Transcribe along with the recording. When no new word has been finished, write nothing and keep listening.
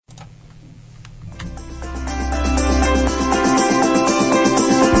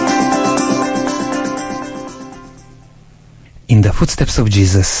In the Footsteps of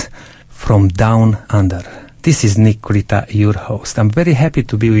Jesus from Down Under. This is Nick Kurita, your host. I'm very happy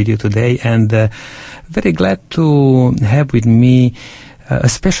to be with you today and very glad to have with me a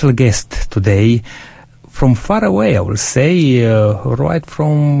special guest today from far away, I will say, right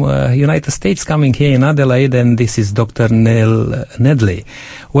from United States, coming here in Adelaide, and this is Dr. Neil Nedley.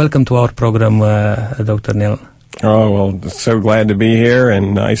 Welcome to our program, Dr. Neil. Oh, well, so glad to be here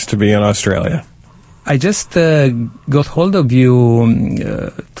and nice to be in Australia. I just got hold of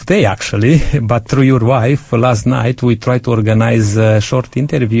you today, actually, but through your wife. Last night we tried to organize a short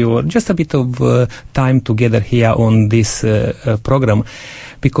interview or just a bit of time together here on this program,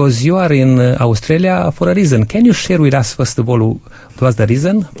 because you are in Australia for a reason. Can you share with us, first of all, what was the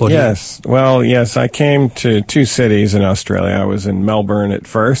reason for Yes. you? Well, yes, I came to two cities in Australia. I was in Melbourne at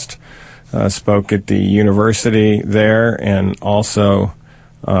first, spoke at the university there, and also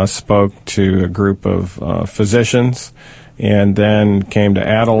spoke to a group of physicians, and then came to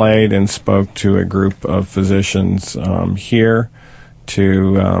Adelaide and spoke to a group of physicians here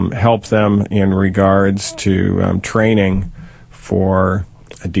to help them in regards to training for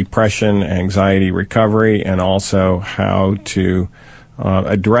depression, anxiety recovery, and also how to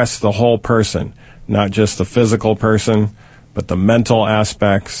address the whole person, not just the physical person, but the mental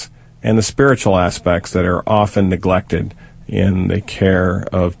aspects and the spiritual aspects that are often neglected in the care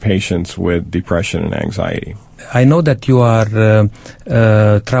of patients with depression and anxiety. I know that you are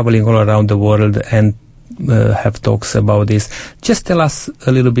traveling all around the world and have talks about this. Just tell us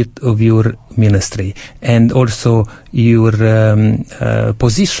a little bit of your ministry and also your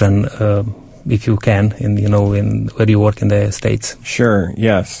position, if you can, in where you work in the States. Sure,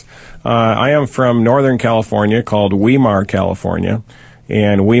 yes. I am from Northern California, called Weimar, California.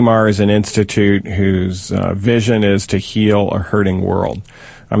 And Weimar is an institute whose vision is to heal a hurting world.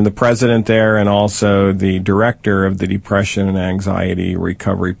 I'm the president there and also the director of the depression and anxiety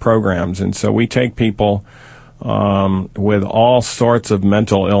recovery programs. And so we take people with all sorts of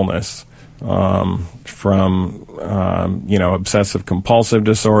mental illness, from obsessive compulsive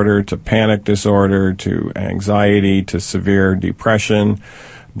disorder to panic disorder to anxiety to severe depression,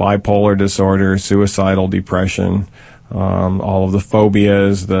 bipolar disorder, suicidal depression, all of the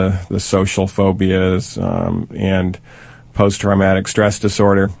phobias, the social phobias, and post-traumatic stress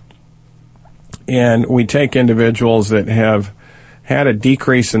disorder. And we take individuals that have had a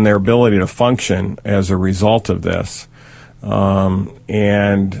decrease in their ability to function as a result of this,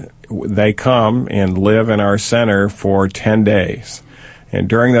 and they come and live in our center for 10 days. And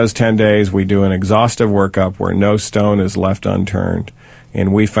during those 10 days, we do an exhaustive workup where no stone is left unturned.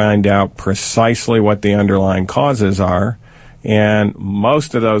 And we find out precisely what the underlying causes are. And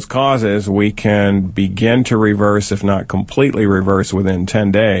most of those causes we can begin to reverse, if not completely reverse, within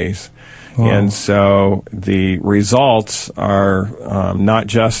 10 days. Wow. And so the results are not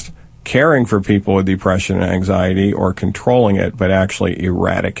just caring for people with depression and anxiety or controlling it, but actually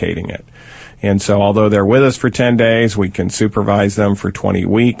eradicating it. And so although they're with us for 10 days, we can supervise them for 20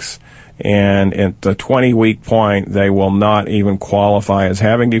 weeks. And at the 20-week point, they will not even qualify as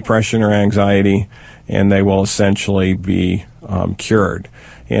having depression or anxiety, and they will essentially be cured.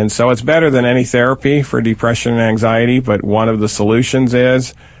 And so it's better than any therapy for depression and anxiety, but one of the solutions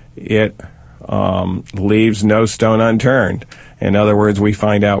is it leaves no stone unturned. In other words, we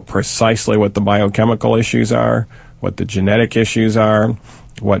find out precisely what the biochemical issues are, what the genetic issues are,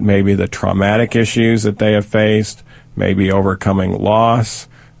 what may be the traumatic issues that they have faced, maybe overcoming loss,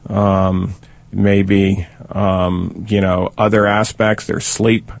 maybe, other aspects, their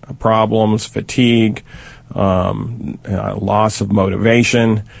sleep problems, fatigue, loss of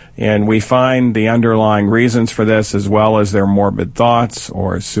motivation. And we find the underlying reasons for this as well as their morbid thoughts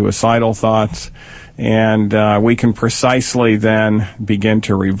or suicidal thoughts. And we can precisely then begin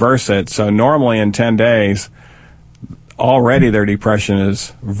to reverse it. So normally in 10 days, already their depression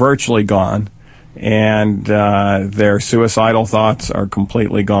is virtually gone. And their suicidal thoughts are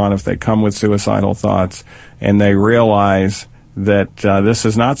completely gone if they come with suicidal thoughts, and they realize that this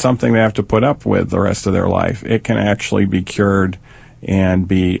is not something they have to put up with the rest of their life. It can actually be cured and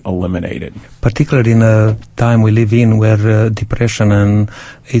be eliminated. Particularly in a time we live in where depression, and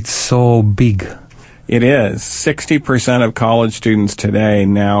it's so big. It is. 60% of college students today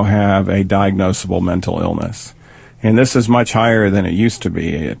now have a diagnosable mental illness. And this is much higher than it used to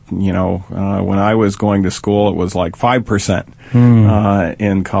be. When I was going to school, it was like 5%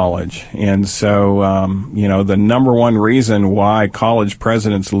 in college. And so, the number one reason why college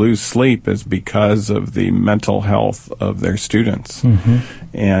presidents lose sleep is because of the mental health of their students. Mm-hmm.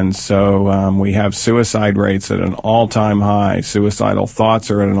 And so we have suicide rates at an all-time high. Suicidal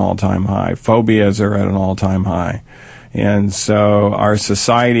thoughts are at an all-time high. Phobias are at an all-time high. And so our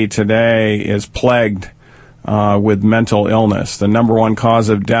society today is plagued with mental illness. The number one cause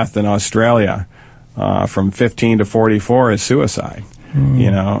of death in Australia from 15 to 44 is suicide.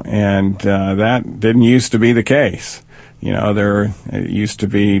 And that didn't used to be the case. There used to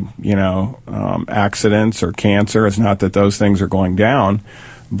be, accidents or cancer. It's not that those things are going down,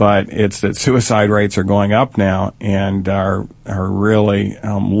 but it's that suicide rates are going up now and are really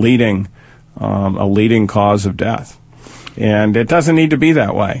leading a leading cause of death. And it doesn't need to be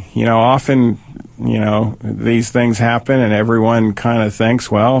that way. Often, these things happen and everyone kind of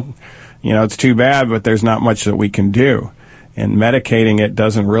thinks, well, it's too bad, but there's not much that we can do. And medicating it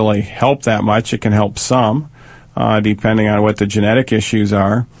doesn't really help that much. It can help some, depending on what the genetic issues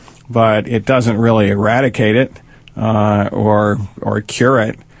are, but it doesn't really eradicate it or cure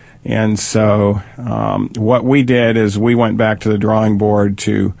it. And so what we did is we went back to the drawing board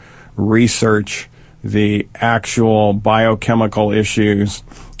to research the actual biochemical issues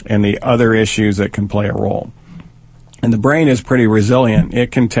and the other issues that can play a role. And the brain is pretty resilient.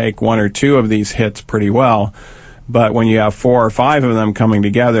 It can take one or two of these hits pretty well, but when you have 4 or 5 of them coming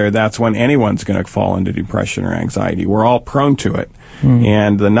together, that's when anyone's going to fall into depression or anxiety. We're all prone to it.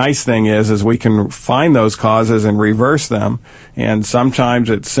 And the nice thing is we can find those causes and reverse them. And sometimes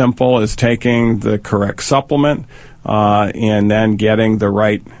it's simple as taking the correct supplement and then getting the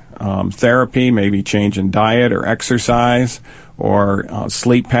right therapy, maybe change in diet or exercise or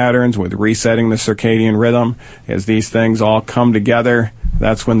sleep patterns with resetting the circadian rhythm. As these things all come together,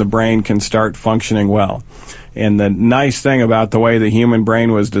 that's when the brain can start functioning well. And the nice thing about the way the human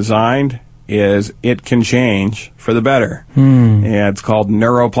brain was designed is it can change for the better. And it's called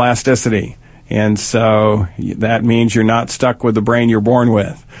neuroplasticity. And so that means you're not stuck with the brain you're born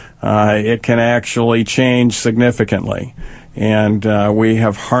with. It can actually change significantly. And we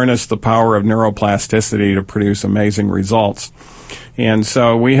have harnessed the power of neuroplasticity to produce amazing results. And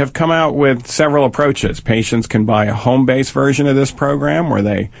so we have come out with several approaches. Patients can buy a home-based version of this program where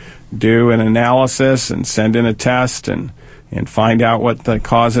they do an analysis and send in a test and find out what the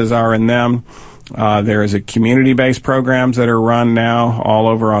causes are in them. There is a community-based programs that are run now all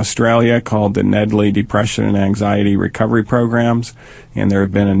over Australia called the Nedley Depression and Anxiety Recovery Programs. And there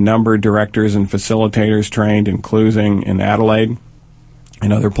have been a number of directors and facilitators trained, including in Adelaide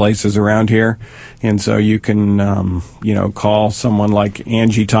and other places around here. And so you can, call someone like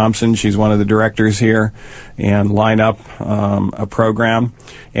Angie Thompson. She's one of the directors here, and line up a program.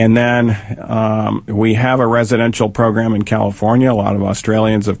 And then we have a residential program in California. A lot of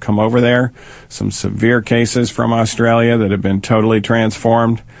Australians have come over there. Some severe cases from Australia that have been totally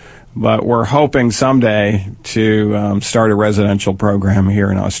transformed. But we're hoping someday to start a residential program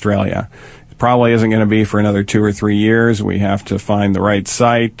here in Australia. Probably isn't going to be for another 2 or 3 years. We have to find the right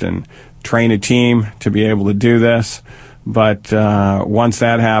site and train a team to be able to do this. But once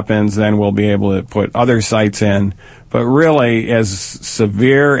that happens, then we'll be able to put other sites in. But really, as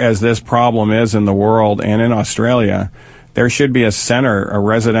severe as this problem is in the world and in Australia, there should be a center, a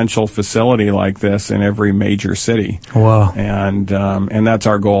residential facility like this in every major city. Wow. And that's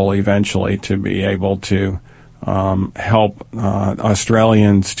our goal eventually, to be able to help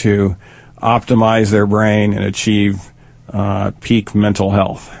Australians to optimize their brain and achieve peak mental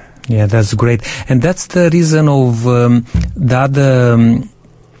health. Yeah, that's great. And that's the reason of the other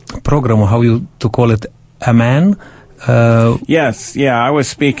program, how you to call it, Amen? Yes, I was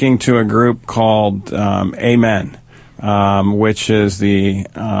speaking to a group called Amen, which is the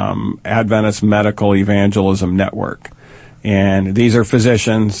Adventist Medical Evangelism Network. And these are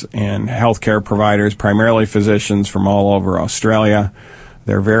physicians and healthcare providers, primarily physicians from all over Australia.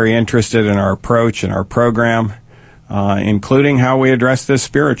 They're very interested in our approach and our program, including how we address this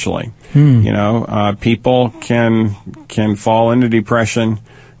spiritually. People can fall into depression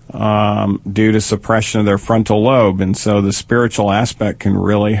due to suppression of their frontal lobe, and so the spiritual aspect can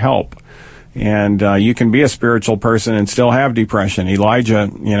really help. And you can be a spiritual person and still have depression. Elijah,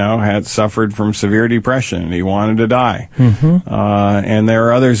 had suffered from severe depression, and he wanted to die. And there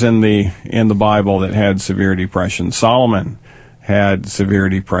are others in the Bible that had severe depression. Solomon had severe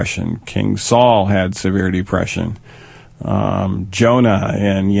depression. King Saul had severe depression. Jonah,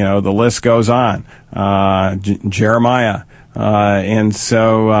 and the list goes on. Jeremiah, and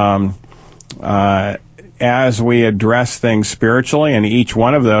so as we address things spiritually, and each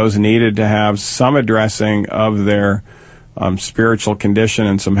one of those needed to have some addressing of their spiritual condition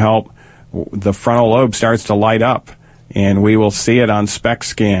and some help, the frontal lobe starts to light up, and we will see it on SPECT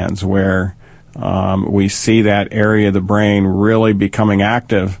scans where we see that area of the brain really becoming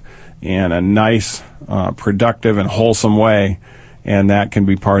active in a nice, productive, and wholesome way, and that can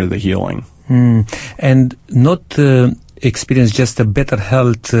be part of the healing. And not experience just a better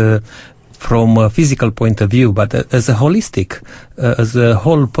health from a physical point of view, but as a holistic, as a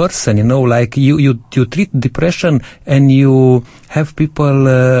whole person, like you treat depression and you have people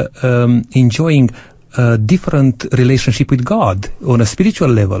enjoying a different relationship with God on a spiritual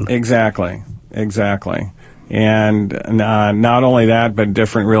level. Exactly. And not only that, but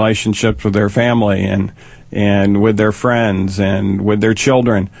different relationships with their family and with their friends and with their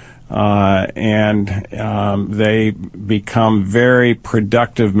children. They become very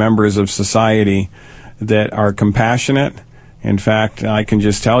productive members of society that are compassionate. In fact, I can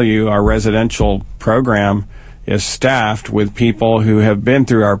just tell you our residential program is staffed with people who have been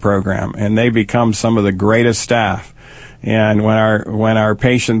through our program, and they become some of the greatest staff. And when our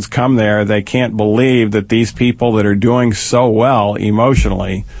patients come there, they can't believe that these people that are doing so well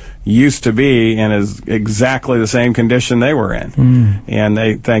emotionally used to be in exactly the same condition they were in. And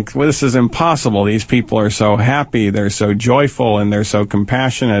they think, well, this is impossible. These people are so happy, they're so joyful, and they're so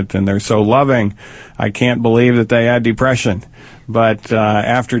compassionate, and they're so loving. I can't believe that they had depression. But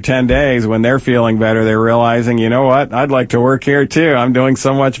after 10 days, when they're feeling better, they're realizing, you know what, I'd like to work here too. I'm doing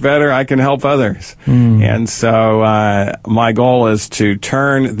so much better, I can help others. And so my goal is to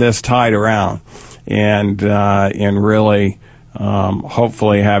turn this tide around and really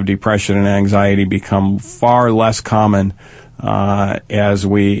hopefully have depression and anxiety become far less common as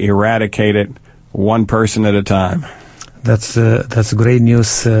we eradicate it one person at a time. That's great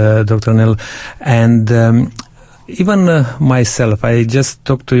news, Dr. Neil. And even myself, I just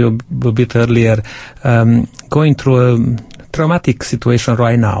talked to you a bit earlier, going through a traumatic situation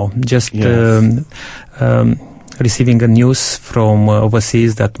right now. Just receiving a news from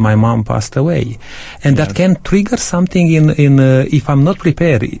overseas that my mom passed away, and that can trigger something in if I'm not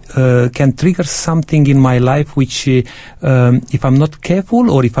prepared, can trigger something in my life which, if I'm not careful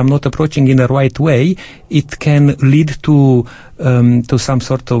or if I'm not approaching in the right way, it can lead to some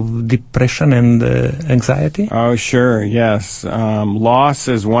sort of depression and anxiety. Oh, sure, yes. Loss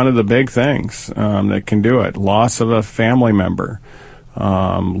is one of the big things that can do it. Loss of a family member.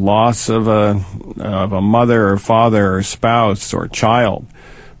 Loss of a mother or father or spouse or child,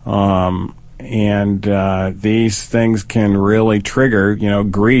 and these things can really trigger.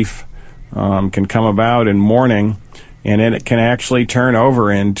 Grief can come about in mourning, and it can actually turn over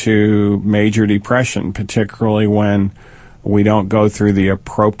into major depression, particularly when we don't go through the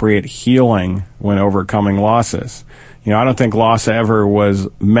appropriate healing when overcoming losses. I don't think loss ever was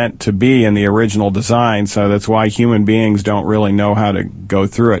meant to be in the original design, so that's why human beings don't really know how to go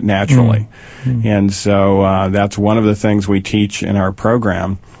through it naturally. And so that's one of the things we teach in our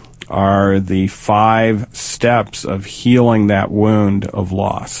program are the 5 steps of healing that wound of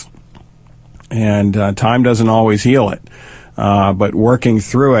loss. And time doesn't always heal it, but working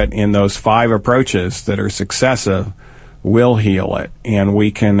through it in those 5 approaches that are successive will heal it, and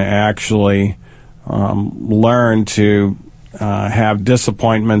we can actually learn to have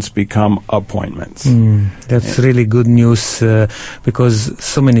disappointments become appointments. That's really good news because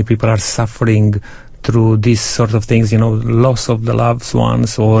so many people are suffering through these sort of things, loss of the loved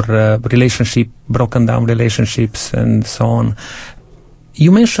ones or broken down relationships and so on.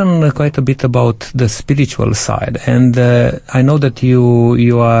 You mentioned quite a bit about the spiritual side, and I know that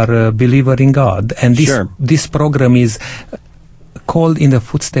you are a believer in God, and this program is called In the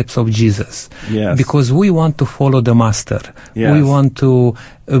Footsteps of Jesus. Yes. Because we want to follow the Master. Yes. We want to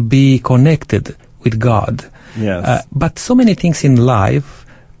be connected with God. Yes. But so many things in life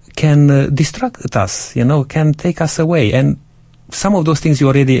can distract us, can take us away. And some of those things you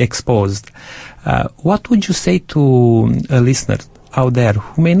already exposed. What would you say to a listener out there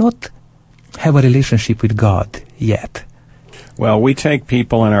who may not have a relationship with God yet? Well, we take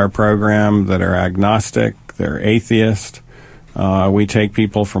people in our program that are agnostic, they're atheist. We take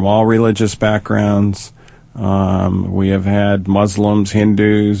people from all religious backgrounds. We have had Muslims,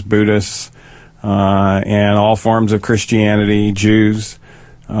 Hindus, Buddhists, and all forms of Christianity, Jews.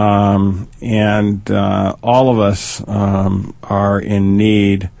 And all of us are in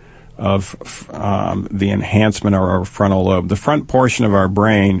need of the enhancement of our frontal lobe. The front portion of our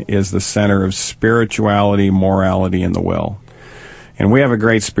brain is the center of spirituality, morality, and the will. And we have a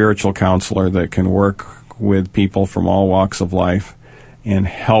great spiritual counselor that can work with people from all walks of life and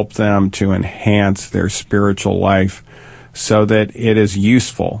help them to enhance their spiritual life so that it is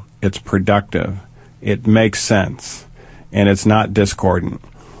useful, it's productive, it makes sense, and it's not discordant.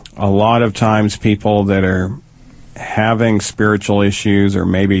 A lot of times people that are having spiritual issues or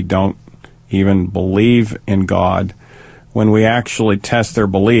maybe don't even believe in God, when we actually test their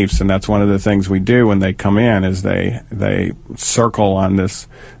beliefs, and that's one of the things we do when they come in, is they circle on this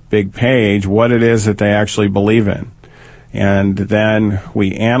big page what it is that they actually believe in. And then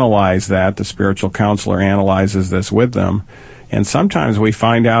we analyze that. The spiritual counselor analyzes this with them. And sometimes we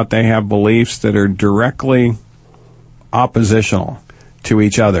find out they have beliefs that are directly oppositional to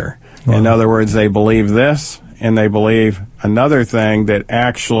each other. Wow. In other words, they believe this and they believe another thing that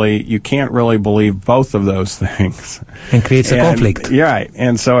actually you can't really believe both of those things. And creates a conflict. Yeah, right.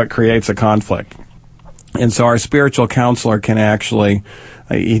 And so it creates a conflict. And so our spiritual counselor can actually,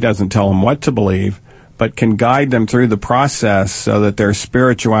 he doesn't tell them what to believe, but can guide them through the process so that their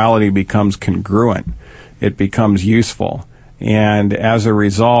spirituality becomes congruent. It becomes useful. And as a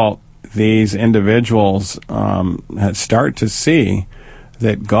result, these individuals start to see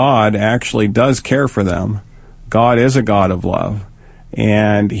that God actually does care for them. God is a God of love,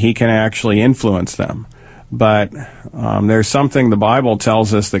 and He can actually influence them. But there's something the Bible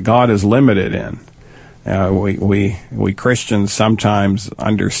tells us that God is limited in. We Christians sometimes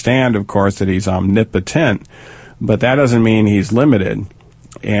understand, of course, that He's omnipotent, but that doesn't mean He's limited.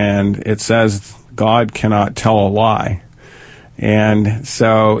 And it says God cannot tell a lie. And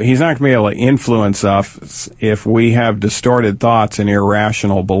so He's not going to be able to influence us if we have distorted thoughts and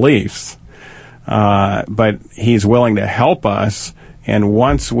irrational beliefs. But He's willing to help us, and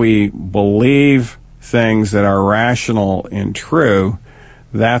once we believe things that are rational and true,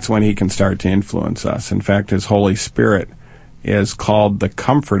 that's when He can start to influence us. In fact, His Holy Spirit is called the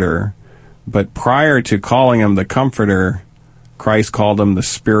Comforter, but prior to calling Him the Comforter, Christ called Him the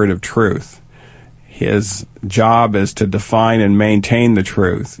Spirit of Truth. His job is to define and maintain the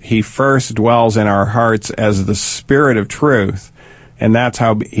truth. He first dwells in our hearts as the Spirit of Truth, and that's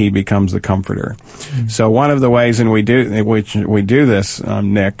how He becomes the Comforter. Mm-hmm. So one of the ways in which we do this,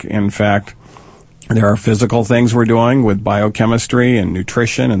 Nick, in fact, there are physical things we're doing with biochemistry and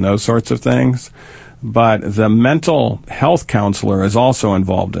nutrition and those sorts of things, but the mental health counselor is also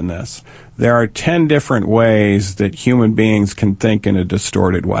involved in this. There are 10 different ways that human beings can think in a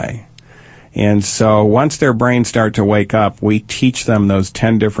distorted way. And so once their brains start to wake up, we teach them those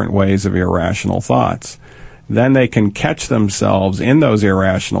 10 different ways of irrational thoughts. Then they can catch themselves in those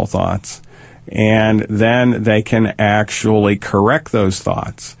irrational thoughts, and then they can actually correct those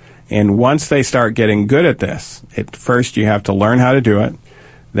thoughts. And once they start getting good at this, at first you have to learn how to do it,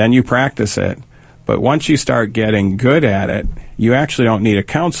 then you practice it. But once you start getting good at it, you actually don't need a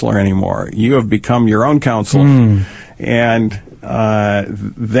counselor anymore. You have become your own counselor. And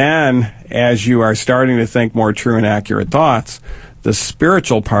then, as you are starting to think more true and accurate thoughts, the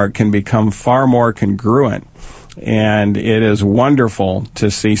spiritual part can become far more congruent. And it is wonderful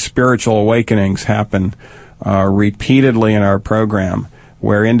to see spiritual awakenings happen repeatedly in our program,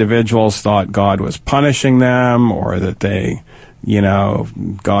 where individuals thought God was punishing them, or that they,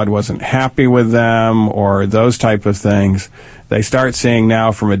 God wasn't happy with them, or those type of things. They start seeing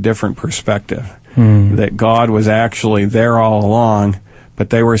now from a different perspective, that God was actually there all along, but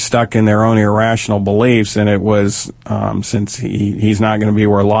they were stuck in their own irrational beliefs, and it was, since He's not going to be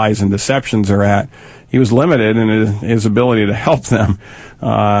where lies and deceptions are at, He was limited in his ability to help them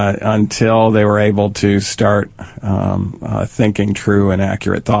until they were able to start thinking true and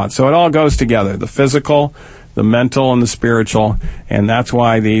accurate thoughts. So it all goes together, the physical, the mental, and the spiritual, and that's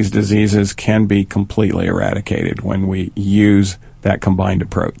why these diseases can be completely eradicated when we use that combined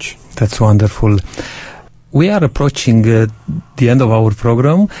approach. That's wonderful. We are approaching the end of our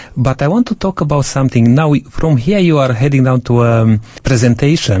program, but I want to talk about something. Now, from here you are heading down to a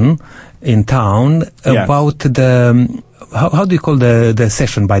presentation in town about the, how do you call the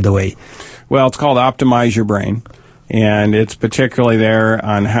session, by the way? Well, it's called Optimize Your Brain, and it's particularly there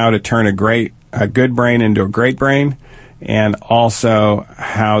on how to turn a good brain into a great brain, and also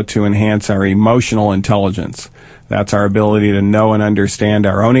how to enhance our emotional intelligence. That's our ability to know and understand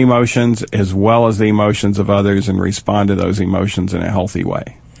our own emotions as well as the emotions of others and respond to those emotions in a healthy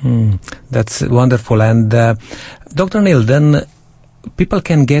way. That's wonderful. And Dr. Neil, then people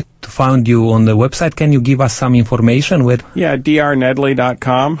can get to find you on the website. Can you give us some information? Yeah,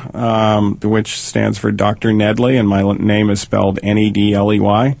 drnedley.com, which stands for Dr. Nedley, and my name is spelled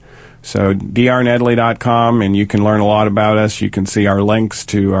Nedley. So drnedley.com, and you can learn a lot about us. You can see our links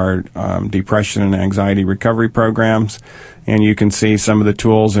to our depression and anxiety recovery programs, and you can see some of the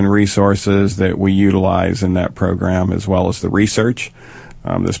tools and resources that we utilize in that program, as well as the research.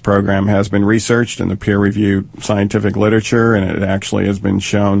 This program has been researched in the peer-reviewed scientific literature, and it actually has been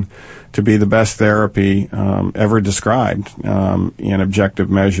shown to be the best therapy ever described in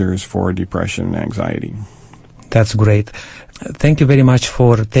objective measures for depression and anxiety. That's great. Thank you very much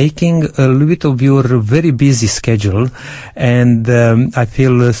for taking a little bit of your very busy schedule. And I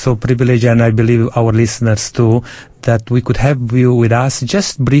feel so privileged, and I believe our listeners too, that we could have you with us.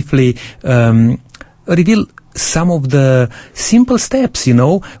 Just briefly reveal some of the simple steps,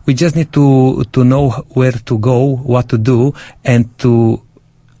 We just need to know where to go, what to do, and to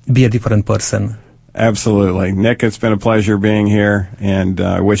be a different person. Absolutely. Nick, it's been a pleasure being here, and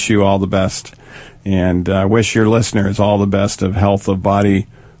I wish you all the best. And I wish your listeners all the best of health of body,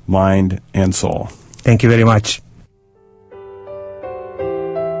 mind, and soul. Thank you very much.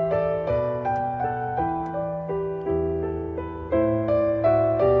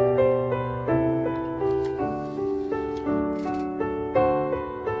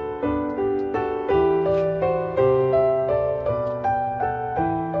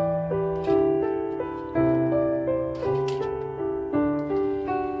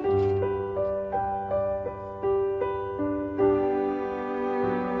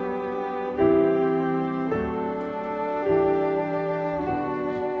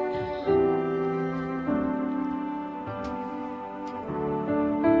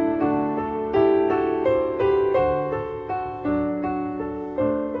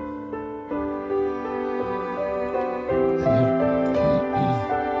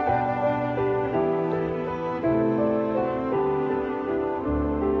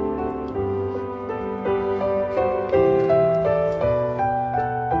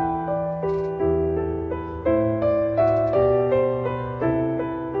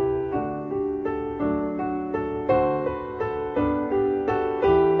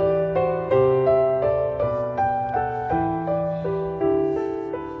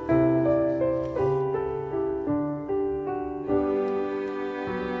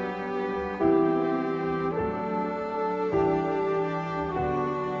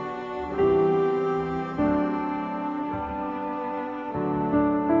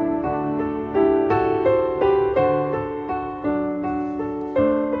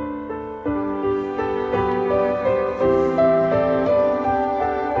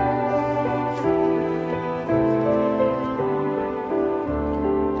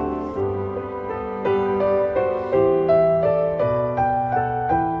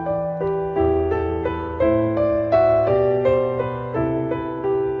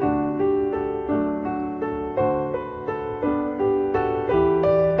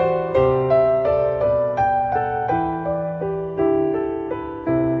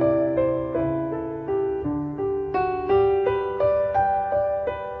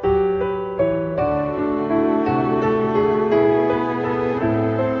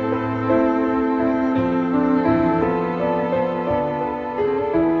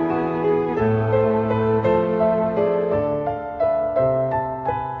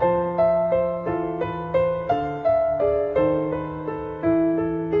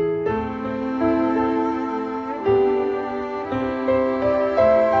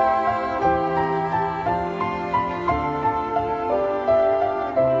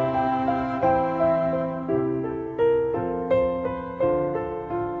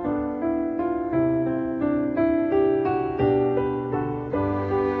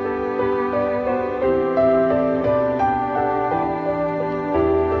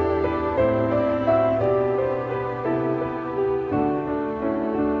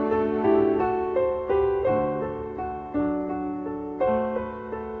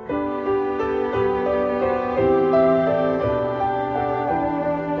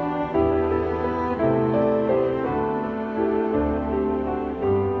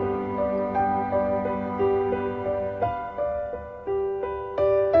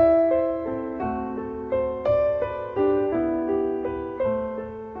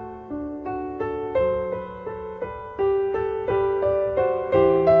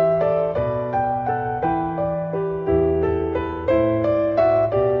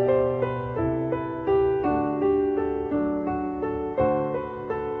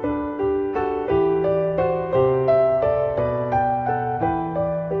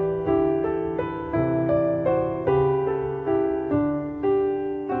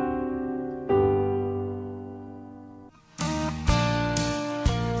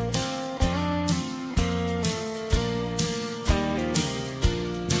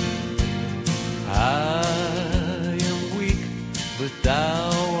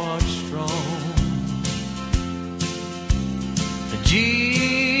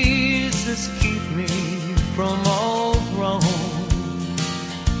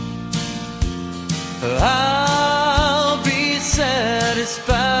 I'll be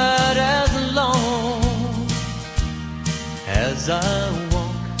satisfied as long as I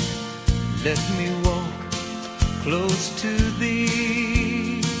walk. Let me walk close to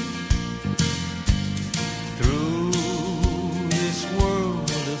thee. Through this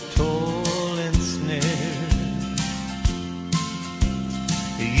world of toil and snare,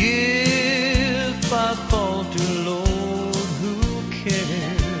 if I falter, Lord, who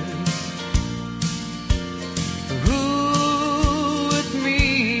cares? Who with me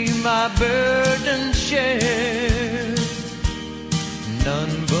my burden shares?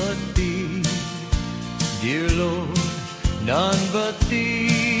 None but thee, dear Lord, none but thee.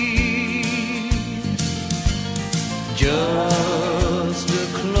 Just a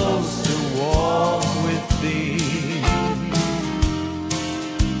closer walk with thee.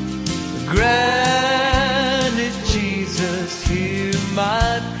 Granted, Jesus, hear my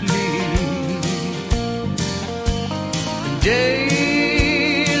plea.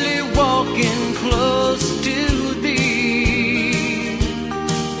 Daily walking close to thee.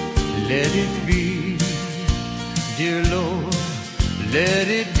 Let it be, dear Lord, let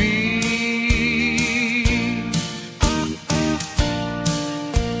it be.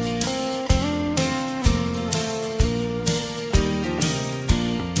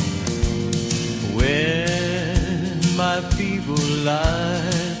 When my feeble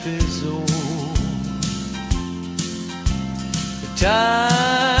life is old, the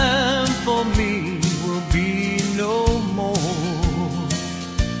time for me will be no more.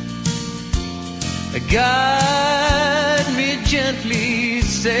 Guide me gently,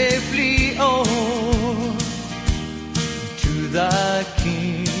 safely on to thy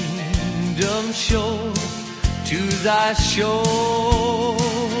kingdom shore, to thy shore.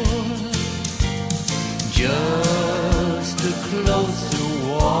 Just a closer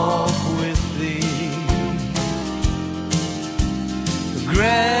walk with thee.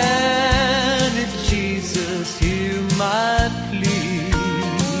 Granted, Jesus, hear my plea.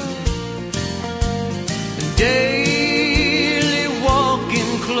 Daily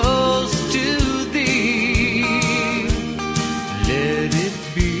walking close to thee. Let it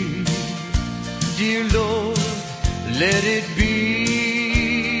be, dear Lord, let it be.